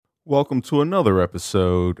Welcome to another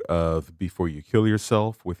episode of Before You Kill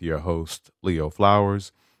Yourself with your host, Leo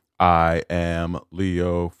Flowers. I am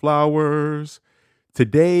Leo Flowers.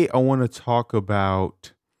 Today, I want to talk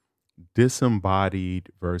about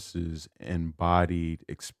disembodied versus embodied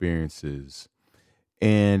experiences.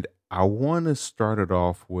 And I want to start it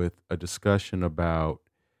off with a discussion about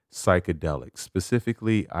psychedelics,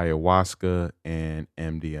 specifically ayahuasca and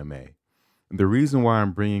MDMA. The reason why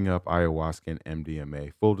I'm bringing up ayahuasca and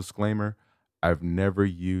MDMA, full disclaimer, I've never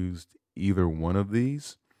used either one of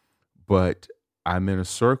these, but I'm in a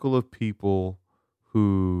circle of people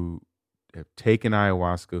who have taken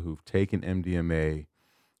ayahuasca, who've taken MDMA.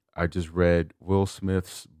 I just read Will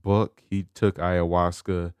Smith's book. He took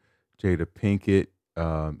ayahuasca. Jada Pinkett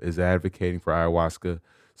is advocating for ayahuasca.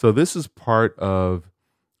 So this is part of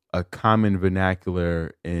a common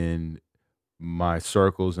vernacular in my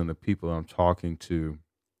circles and the people I'm talking to.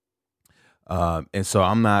 And so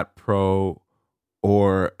I'm not pro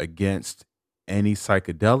or against any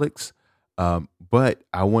psychedelics, but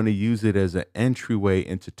I want to use it as an entryway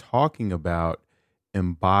into talking about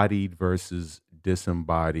embodied versus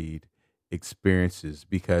disembodied experiences,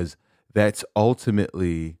 because that's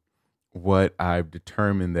ultimately what I've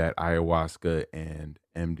determined that ayahuasca and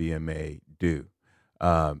MDMA do.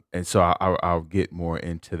 And so I'll get more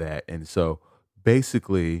into that. And so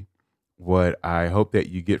basically, what I hope that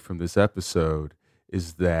you get from this episode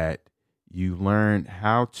is that you learn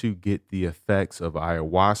how to get the effects of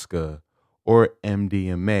ayahuasca or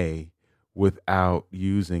MDMA without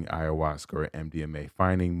using ayahuasca or MDMA,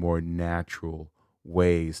 finding more natural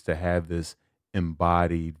ways to have this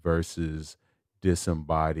embodied versus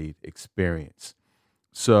disembodied experience.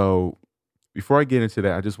 So, before I get into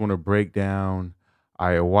that, I just want to break down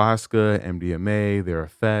ayahuasca, MDMA, their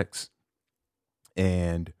effects,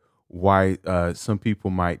 and why some people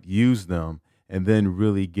might use them, and then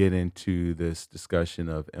really get into this discussion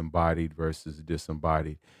of embodied versus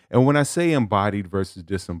disembodied. And when I say embodied versus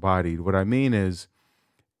disembodied, what I mean is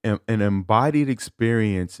an embodied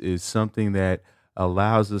experience is something that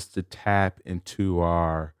allows us to tap into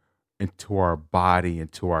our body,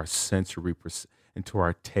 into our into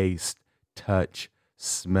our taste, touch,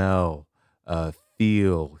 smell,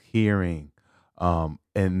 feel, hearing,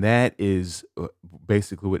 and that is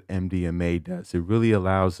basically what MDMA does. It really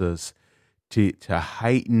allows us to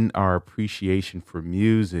heighten our appreciation for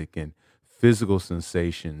music and physical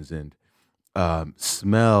sensations and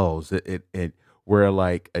smells. It where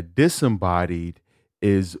like a disembodied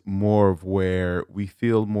is more of where we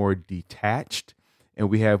feel more detached and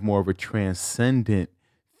we have more of a transcendent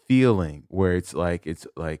feeling where it's like it's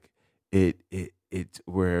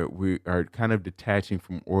where we are kind of detaching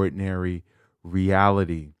from ordinary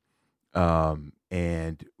reality,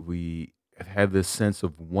 and we have this sense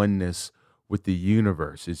of oneness with the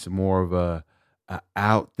universe. It's more of a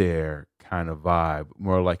out there kind of vibe,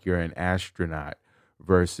 more like you're an astronaut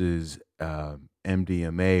versus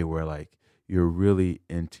MDMA, where like you're really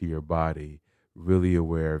into your body, really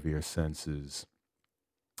aware of your senses.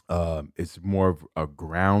 It's more of a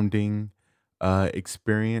grounding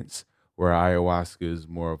experience, where ayahuasca is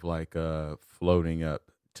more of like a floating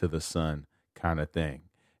up to the sun kind of thing.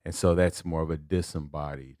 And so that's more of a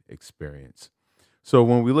disembodied experience. So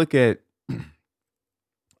when we look at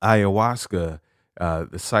ayahuasca, the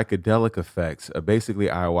psychedelic effects, basically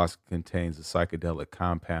ayahuasca contains a psychedelic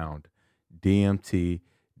compound, DMT,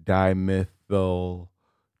 dimethyl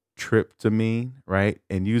right?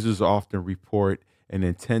 And users often report an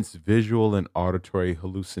intense visual and auditory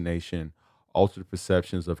hallucination, altered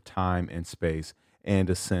perceptions of time and space, and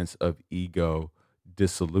a sense of ego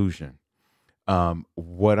disillusion.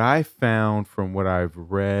 What I found from what I've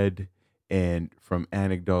read and from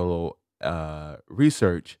anecdotal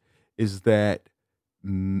research is that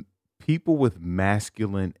people with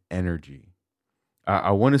masculine energy,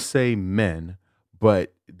 I want to say men,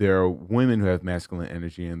 but there are women who have masculine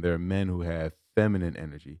energy and there are men who have feminine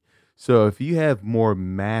energy. So if you have more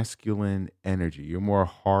masculine energy, you're more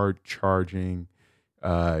hard charging,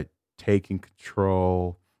 uh, taking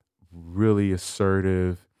control, really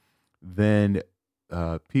assertive, then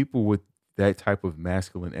people with that type of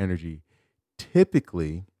masculine energy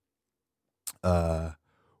typically uh,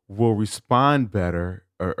 will respond better,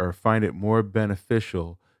 or find it more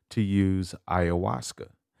beneficial to use ayahuasca.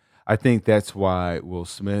 I think that's why Will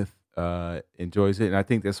Smith enjoys it, and I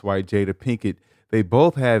think that's why Jada Pinkett. They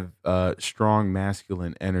both have strong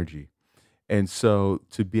masculine energy, and so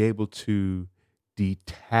to be able to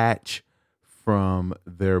detach from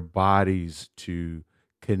their bodies to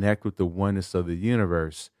connect with the oneness of the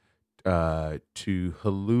universe, to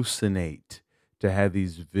hallucinate, to have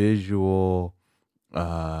these visual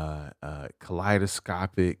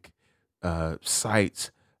kaleidoscopic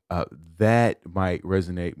sights, uh, that might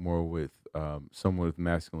resonate more with someone with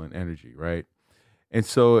masculine energy, right? And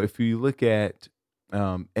so if you look at,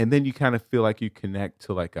 and then you kind of feel like you connect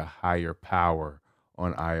to like a higher power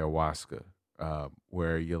on ayahuasca,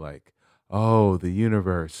 where you're like, oh, the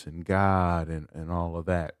universe and God and all of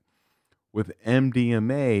that. With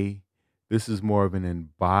MDMA, this is more of an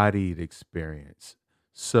embodied experience.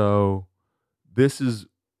 So this is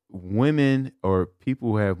women or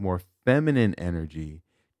people who have more feminine energy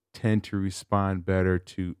tend to respond better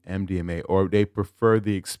to MDMA, or they prefer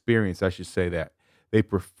the experience. I should say that they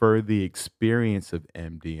prefer the experience of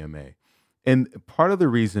MDMA. And part of the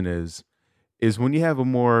reason is when you have a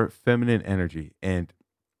more feminine energy, and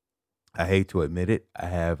I hate to admit it, I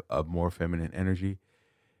have a more feminine energy,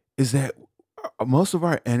 is that most of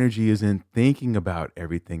our energy is in thinking about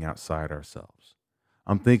everything outside ourselves.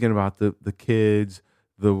 I'm thinking about the kids,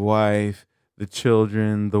 the wife, the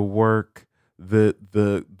children, the work, the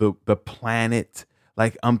planet.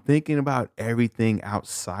 Like I'm thinking about everything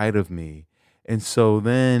outside of me. And so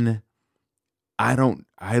then I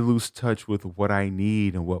lose touch with what I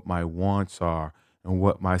need and what my wants are and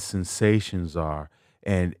what my sensations are.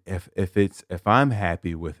 And if I'm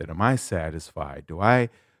happy with it, am I satisfied? Do I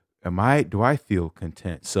feel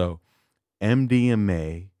content? So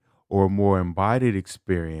MDMA or more embodied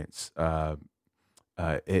experience,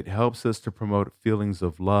 it helps us to promote feelings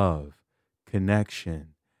of love,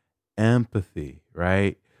 connection, empathy,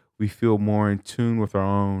 right? We feel more in tune with our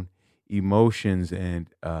own emotions and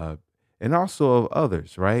also of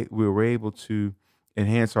others, right? We were able to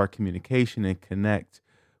enhance our communication and connect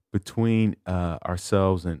between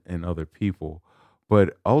ourselves and other people.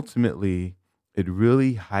 But ultimately, it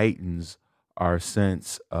really heightens our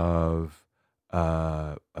sense of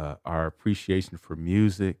our appreciation for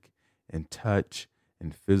music and touch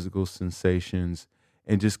and physical sensations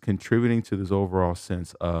and just contributing to this overall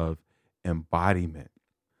sense of embodiment.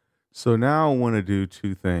 So now I want to do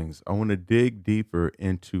two things. I want to dig deeper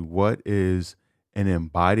into what is an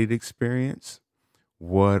embodied experience,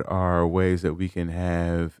 what are ways that we can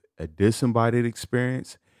have a disembodied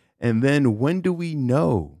experience, and then when do we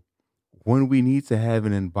know when we need to have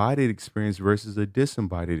an embodied experience versus a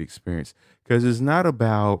disembodied experience? Because it's not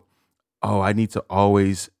about, oh, I need to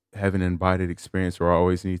always have an embodied experience or I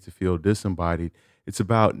always need to feel disembodied. It's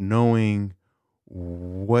about knowing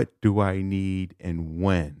what do I need and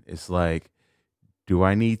when. It's like, do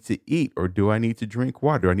I need to eat or do I need to drink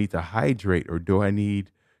water? Do I need to hydrate or do I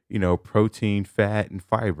need, protein, fat, and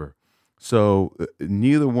fiber? So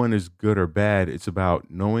neither one is good or bad. It's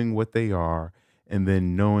about knowing what they are and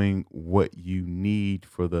then knowing what you need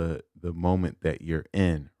for the moment that you're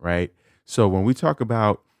in, right? So when we talk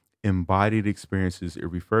about embodied experiences, it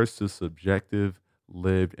refers to subjective,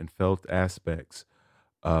 lived, and felt aspects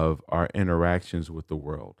of our interactions with the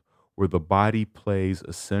world, where the body plays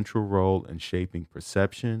a central role in shaping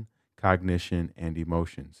perception, cognition, and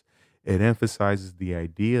emotions. It emphasizes the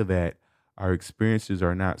idea that our experiences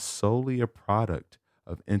are not solely a product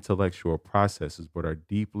of intellectual processes, but are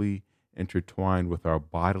deeply intertwined with our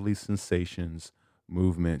bodily sensations,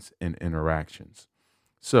 movements, and interactions.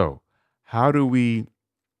 So, how do we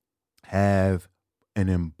have an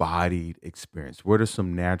embodied experience? What are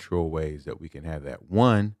some natural ways that we can have that?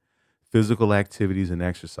 One, physical activities and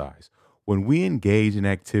exercise. When we engage in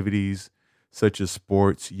activities such as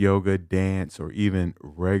sports, yoga, dance, or even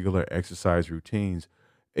regular exercise routines,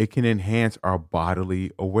 it can enhance our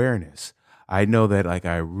bodily awareness. I know that like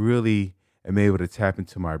I really am able to tap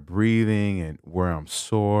into my breathing and where I'm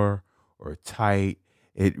sore or tight.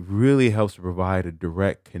 It really helps to provide a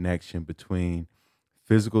direct connection between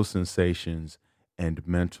physical sensations and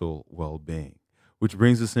mental well-being. Which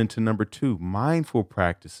brings us into number two, mindful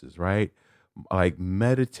practices, right? Like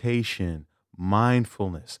meditation,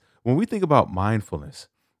 mindfulness. When we think about mindfulness,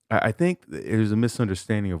 I think there's a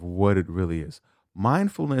misunderstanding of what it really is.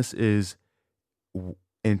 Mindfulness is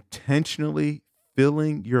intentionally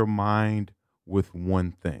filling your mind with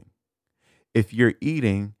one thing. If you're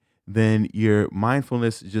eating, then your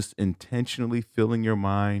mindfulness is just intentionally filling your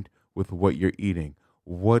mind with what you're eating.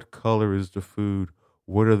 What color is the food?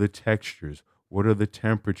 What are the textures? What are the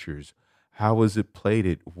temperatures? How is it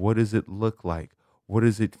plated? What does it look like? What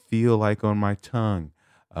does it feel like on my tongue?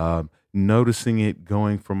 Noticing it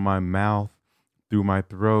going from my mouth through my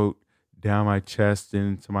throat, down my chest,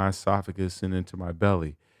 into my esophagus, and into my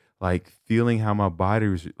belly. Like feeling how my body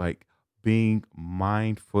is like being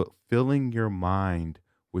mindful, filling your mind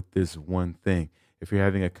with this one thing. If you're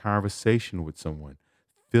having a conversation with someone,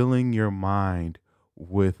 filling your mind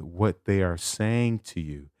with what they are saying to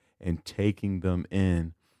you and taking them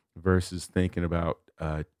in versus thinking about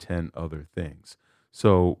 10 other things.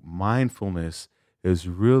 So, mindfulness is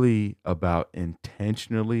really about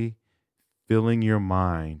intentionally filling your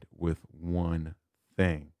mind with one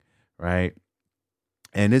thing, right?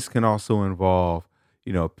 And this can also involve,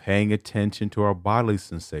 paying attention to our bodily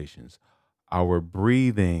sensations, our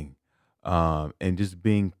breathing, and just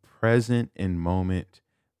being present in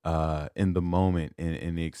the moment,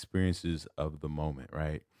 in the experiences of the moment,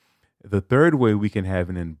 right? The third way we can have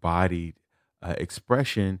an embodied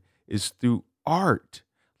expression is through art,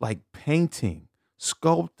 like painting,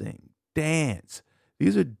 sculpting, dance.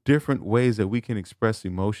 These are different ways that we can express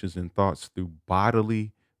emotions and thoughts through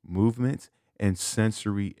bodily movements and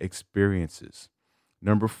sensory experiences.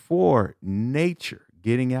 Number four, nature,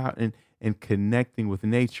 getting out and connecting with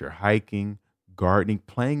nature, hiking, gardening,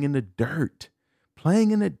 playing in the dirt,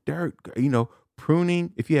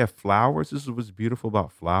 pruning. If you have flowers, this is what's beautiful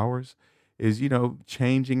about flowers is,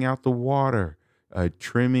 changing out the water,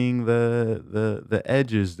 trimming the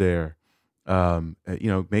edges there,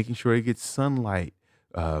 making sure it gets sunlight,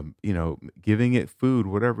 giving it food,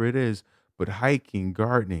 whatever it is, but hiking,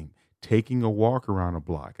 gardening, taking a walk around a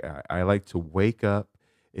block. I like to wake up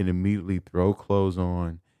and immediately throw clothes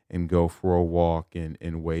on and go for a walk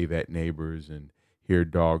and wave at neighbors and hear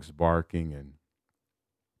dogs barking and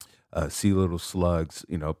see little slugs,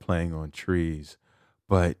 playing on trees.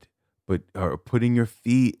 But putting your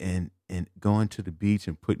feet in and going to the beach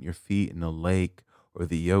and putting your feet in the lake or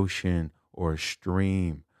the ocean or a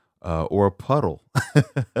stream or a puddle,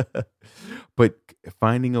 but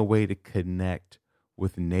finding a way to connect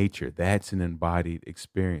with nature, that's an embodied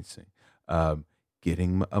experiencing. Um,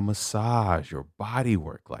 Getting a massage or body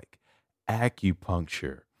work like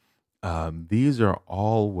acupuncture, these are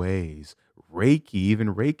all ways, Reiki,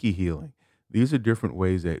 even Reiki healing. These are different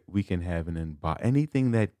ways that we can have an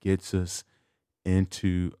anything that gets us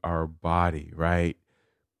into our body, right?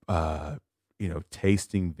 uh,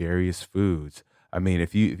 tasting various foods. I mean,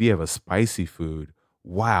 if you have a spicy food,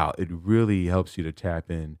 wow, it really helps you to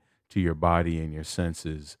tap in to your body and your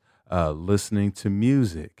senses. Listening to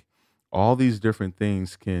music, all these different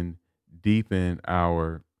things can deepen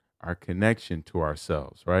our connection to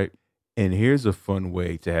ourselves, right? And here's a fun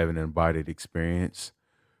way to have an embodied experience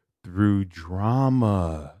through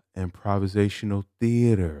drama, improvisational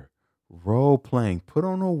theater, role playing. Put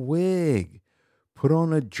on a wig, put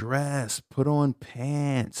on a dress, put on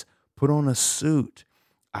pants, put on a suit.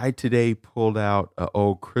 I today pulled out an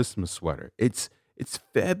old Christmas sweater. It's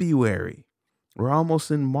February. We're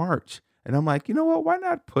almost in March. And I'm like, you know what? Why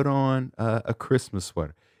not put on a Christmas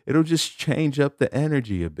sweater? It'll just change up the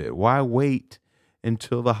energy a bit. Why wait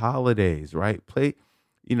until the holidays, right? Play,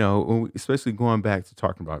 especially going back to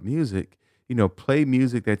talking about music, play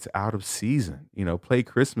music that's out of season. Play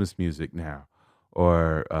Christmas music now,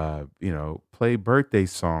 or play birthday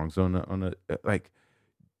songs on a like.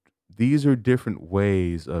 These are different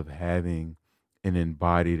ways of having an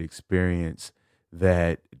embodied experience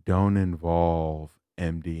that don't involve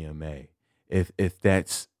MDMA. If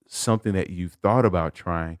that's something that you've thought about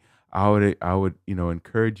trying, I would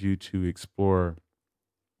encourage you to explore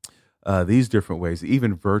these different ways,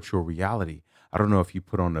 even virtual reality. I don't know if you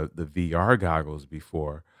put on the VR goggles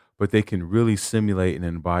before, but they can really simulate an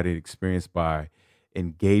embodied experience by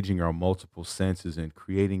engaging our multiple senses and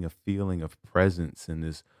creating a feeling of presence in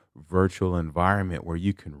this virtual environment where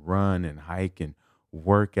you can run and hike and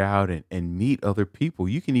work out and meet other people.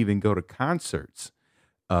 You can even go to concerts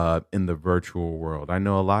in the virtual world. I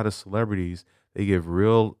know a lot of celebrities, they give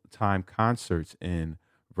real time concerts in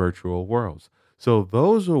virtual worlds. So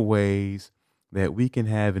those are ways that we can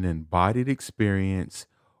have an embodied experience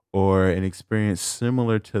or an experience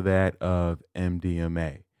similar to that of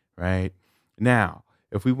MDMA, right? Now,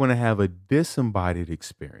 if we want to have a disembodied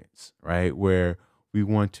experience, right, where we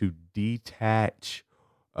want to detach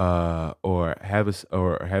or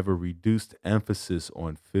have a reduced emphasis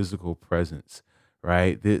on physical presence,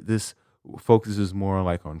 right? This focuses more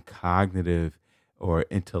like on cognitive or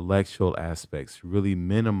intellectual aspects, really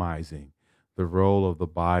minimizing the role of the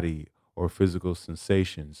body or physical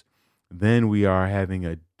sensations. Then we are having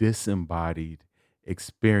a disembodied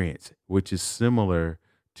experience, which is similar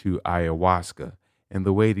to ayahuasca. And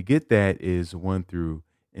the way to get that is one through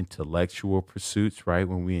intellectual pursuits, right?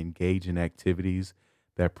 When we engage in activities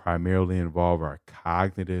that primarily involve our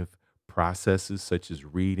cognitive processes, such as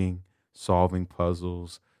reading, solving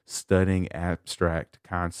puzzles, studying abstract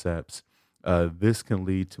concepts. This can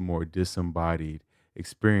lead to more disembodied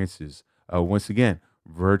experiences. Once again,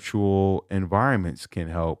 virtual environments can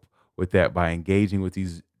help with that by engaging with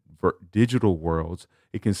these digital worlds.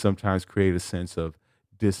 It can sometimes create a sense of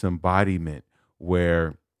disembodiment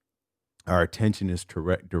where our attention is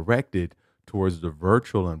directed towards the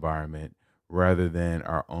virtual environment rather than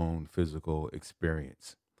our own physical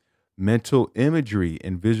experience. Mental imagery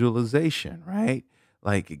and visualization, right?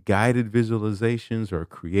 Like guided visualizations or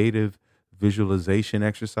creative visualization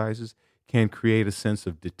exercises can create a sense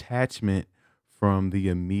of detachment from the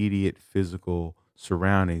immediate physical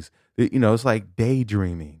surroundings. It's like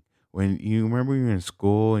daydreaming. When you remember you were in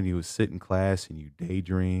school and you would sit in class and you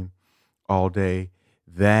daydream all day,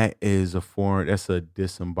 that's a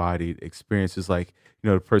disembodied experience. It's like,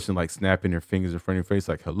 the person like snapping their fingers in front of your face,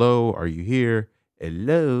 like, hello, are you here?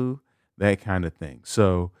 Hello, that kind of thing.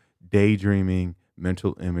 So, daydreaming,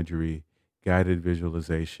 mental imagery, guided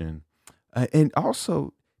visualization, and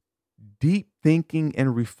also deep thinking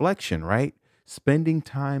and reflection, right? Spending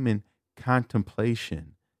time in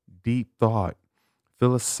contemplation, deep thought,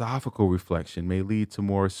 philosophical reflection may lead to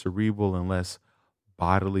more cerebral and less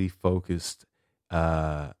bodily focused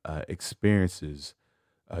experiences.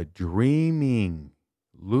 Dreaming.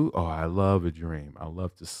 Oh, I love a dream. I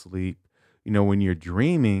love to sleep. When you're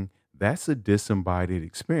dreaming, that's a disembodied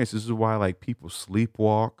experience. This is why, like, people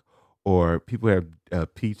sleepwalk or people have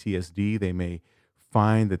PTSD. They may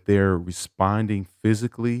find that they're responding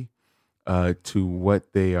physically to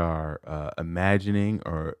what they are imagining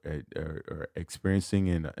or experiencing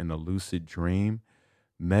in a lucid dream.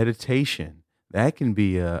 Meditation, that can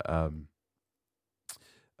be uh,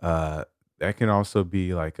 that can also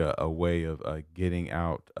be like a way of getting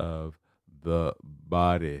out of the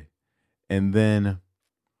body. And then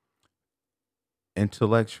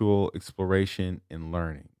intellectual exploration and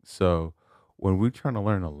learning. So when we're trying to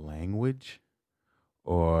learn a language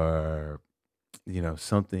or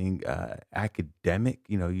something academic,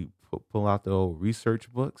 you pull out the old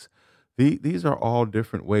research books. These are all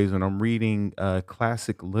different ways. When I'm reading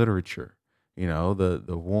classic literature,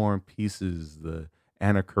 the War and Pieces, the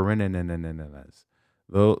Anna Kareninas,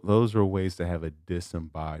 those are ways to have a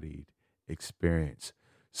disembodied experience.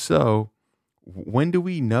 So when do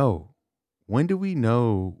we know? When do we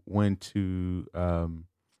know when to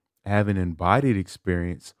have an embodied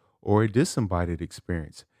experience or a disembodied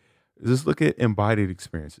experience? Just look at embodied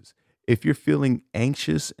experiences. If you're feeling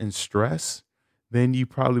anxious and stressed, then you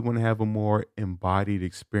probably want to have a more embodied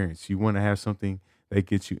experience. You want to have something that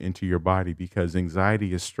gets you into your body, because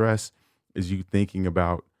anxiety is stress is you thinking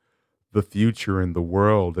about the future and the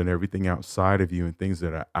world and everything outside of you and things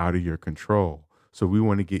that are out of your control. So we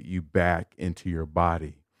want to get you back into your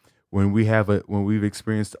body. When we've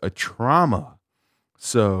experienced a trauma,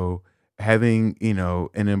 so having,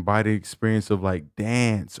 an embodied experience of like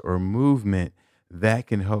dance or movement, that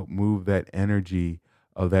can help move that energy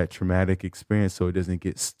of that traumatic experience so it doesn't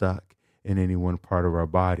get stuck in any one part of our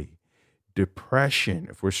body. Depression,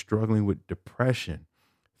 if we're struggling with depression,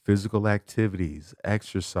 physical activities,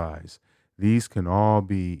 exercise, these can all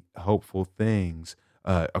be helpful things.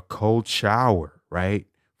 A cold shower, right,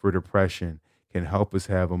 for depression can help us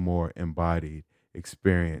have a more embodied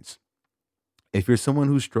experience. If you're someone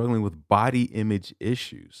who's struggling with body image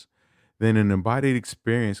issues, then an embodied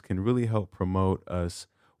experience can really help promote us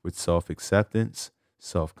with self acceptance,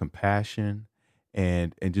 self compassion,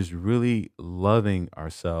 and just really loving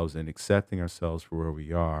ourselves and accepting ourselves for where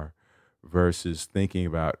we are versus thinking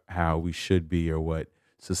about how we should be or what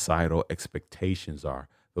societal expectations are.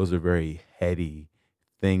 Those are very heady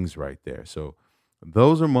things right there. So,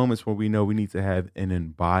 those are moments where we know we need to have an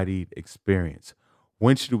embodied experience.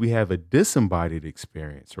 When should we have a disembodied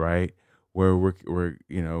experience, right? Where we're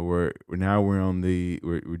doing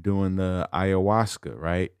the ayahuasca,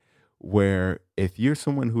 right? Where if you're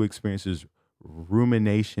someone who experiences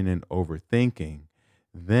rumination and overthinking,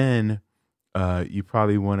 then you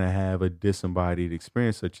probably want to have a disembodied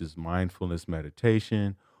experience such as mindfulness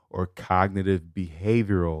meditation or cognitive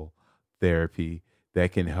behavioral therapy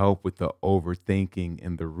that can help with the overthinking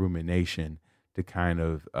and the rumination to kind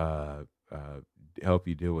of help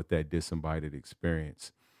you deal with that disembodied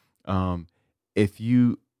experience. Um, if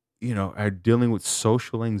you are dealing with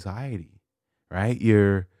social anxiety, right?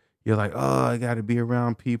 You're like, oh, I got to be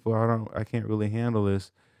around people. I can't really handle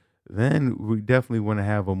this. Then we definitely want to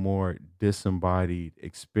have a more disembodied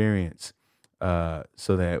experience,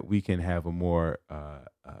 so that we can have a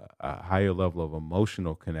higher level of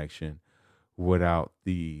emotional connection without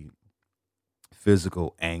the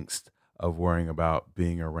physical angst of worrying about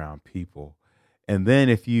being around people. And then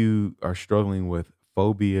if you are struggling with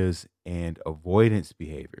phobias and avoidance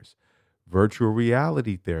behaviors, virtual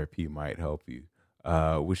reality therapy might help you,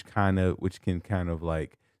 which can kind of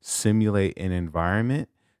like simulate an environment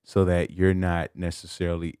so that you're not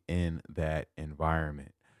necessarily in that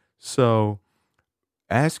environment. So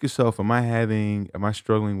ask yourself, am I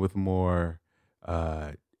struggling with more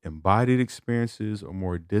uh, embodied experiences or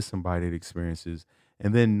more disembodied experiences?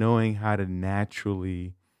 And then knowing how to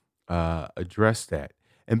naturally address that.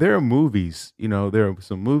 And there are movies, there are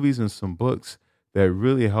some movies and some books that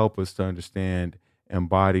really help us to understand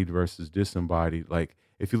embodied versus disembodied. Like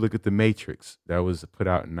if you look at The Matrix, that was put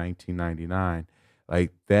out in 1999,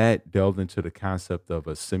 like that delved into the concept of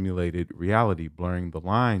a simulated reality, blurring the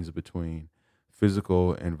lines between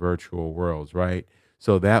physical and virtual worlds, right?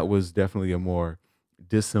 So that was definitely a more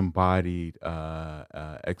disembodied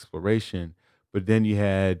exploration. But then you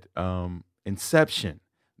had Inception.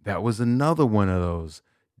 That was another one of those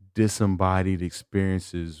disembodied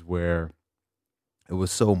experiences where it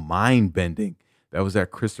was so mind bending. That was that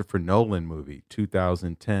Christopher Nolan movie,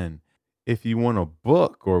 2010. If you want a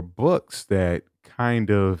book or books that kind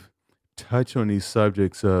of touch on these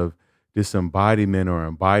subjects of disembodiment or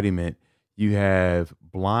embodiment, you have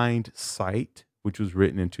Blind Sight, which was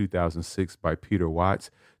written in 2006 by Peter Watts.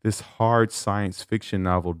 This hard science fiction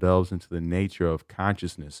novel delves into the nature of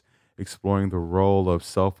consciousness, exploring the role of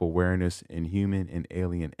self awareness in human and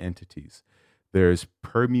alien entities. There's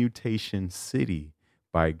Permutation City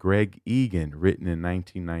by Greg Egan, written in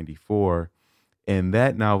 1994. And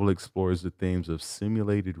that novel explores the themes of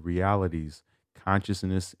simulated realities,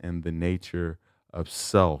 consciousness, and the nature of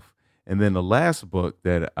self. And then the last book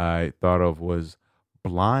that I thought of was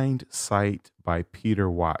Blind Sight by Peter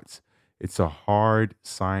Watts. It's a hard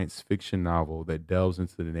science fiction novel that delves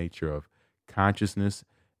into the nature of consciousness,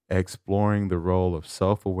 exploring the role of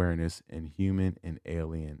self awareness in human and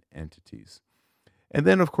alien entities. And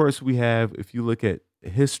then, of course, we have, if you look at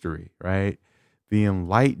history, right, the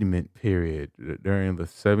Enlightenment period during the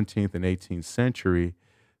 17th and 18th century,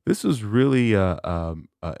 this was really an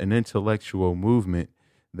intellectual movement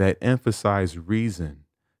that emphasized reason,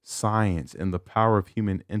 science, and the power of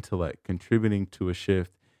human intellect, contributing to a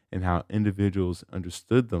shift in how individuals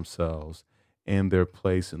understood themselves and their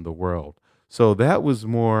place in the world. So that was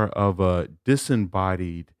more of a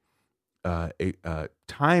disembodied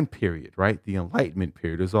time period, right? The Enlightenment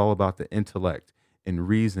period is all about the intellect and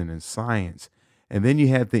reason and science. And then you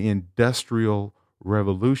had the Industrial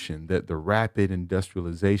Revolution, that the rapid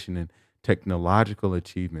industrialization and technological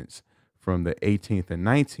achievements from the 18th and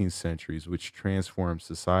 19th centuries, which transformed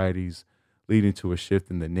societies, leading to a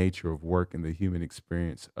shift in the nature of work and the human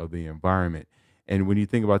experience of the environment. And when you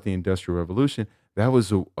think about the Industrial Revolution, that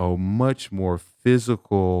was a much more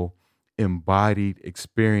physical, embodied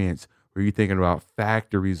experience where you're thinking about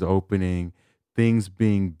factories opening, things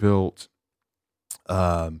being built,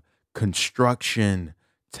 um, construction,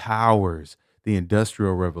 towers. The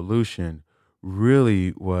Industrial Revolution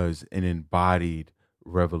really was an embodied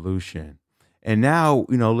revolution. And now,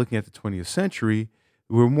 looking at the 20th century,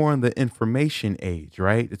 we're more in the information age,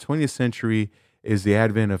 right? The 20th century is the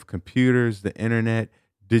advent of computers, the internet,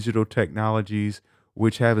 digital technologies,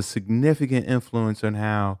 which have a significant influence on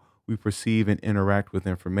how we perceive and interact with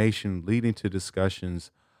information, leading to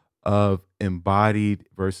discussions of embodied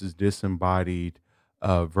versus disembodied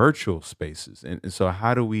virtual spaces. And so,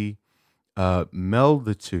 how do we meld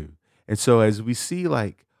the two? And so, as we see,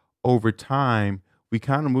 like over time, we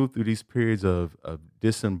kind of move through these periods of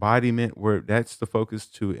disembodiment, where that's the focus,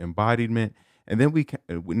 to embodiment. And then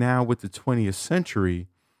now with the 20th century,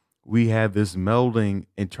 we have this melding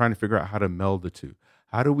and trying to figure out how to meld the two.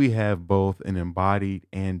 How do we have both an embodied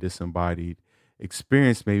and disembodied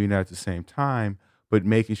experience, maybe not at the same time, but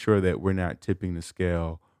making sure that we're not tipping the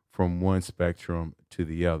scale from one spectrum to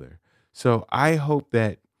the other? So I hope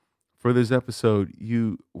that for this episode,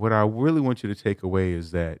 what I really want you to take away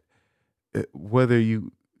is that whether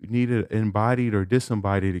you need an embodied or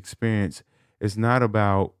disembodied experience, it's not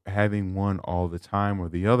about having one all the time or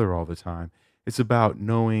the other all the time. It's about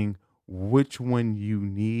knowing which one you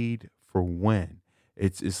need for when.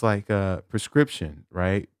 It's like a prescription,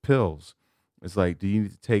 right? Pills. It's like, do you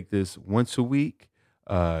need to take this once a week,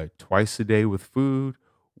 twice a day with food?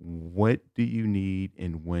 What do you need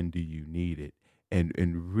and when do you need it?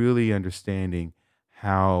 And really understanding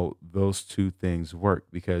how those two things work.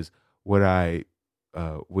 Because what I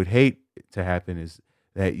would hate to happen is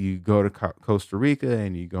that you go to Costa Rica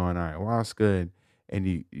and you go on ayahuasca, and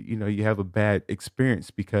you have a bad experience,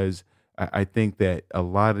 because I think that a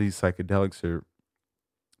lot of these psychedelics are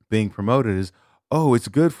being promoted as, oh, it's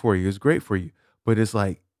good for you, it's great for you. But it's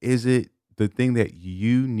like, is it the thing that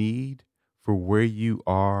you need for where you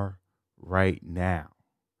are right now?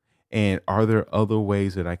 And are there other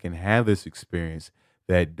ways that I can have this experience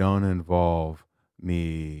that don't involve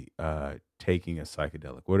me taking a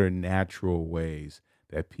psychedelic? What are natural ways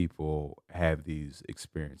that people have these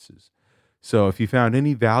experiences? So if you found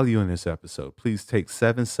any value in this episode, please take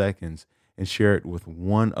 7 seconds and share it with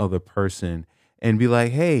one other person and be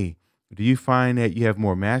like, hey, do you find that you have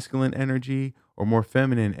more masculine energy or more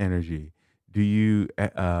feminine energy? Do you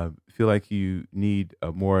feel like you need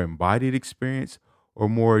a more embodied experience or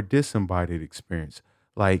more disembodied experience?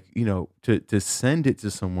 Like, to send it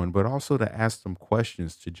to someone, but also to ask them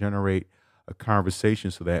questions to generate a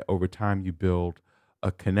conversation so that over time you build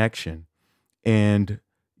a connection. And,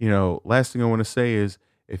 last thing I want to say is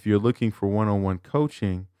if you're looking for one on one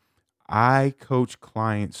coaching, I coach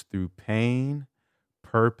clients through pain,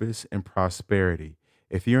 purpose, and prosperity.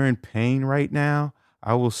 If you're in pain right now,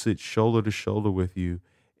 I will sit shoulder to shoulder with you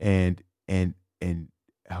and and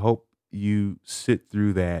help you sit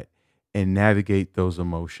through that and navigate those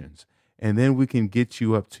emotions. And then we can get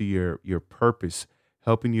you up to your purpose,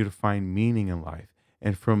 helping you to find meaning in life.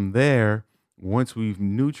 And from there, once we've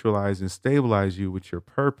neutralized and stabilized you with your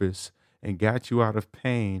purpose and got you out of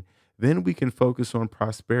pain, then we can focus on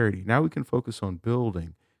prosperity. Now we can focus on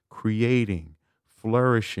building, creating,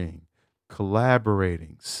 flourishing,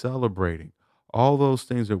 collaborating, celebrating, all those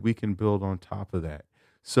things that we can build on top of that.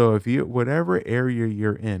 So if you whatever area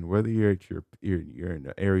you're in, whether you're at you're in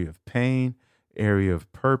the area of pain, area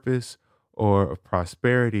of purpose, or of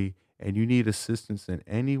prosperity, and you need assistance in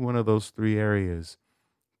any one of those three areas,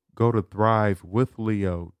 go to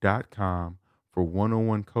thrivewithleo.com for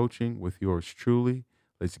one-on-one coaching with yours truly.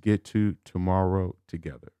 Let's get to tomorrow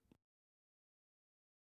together.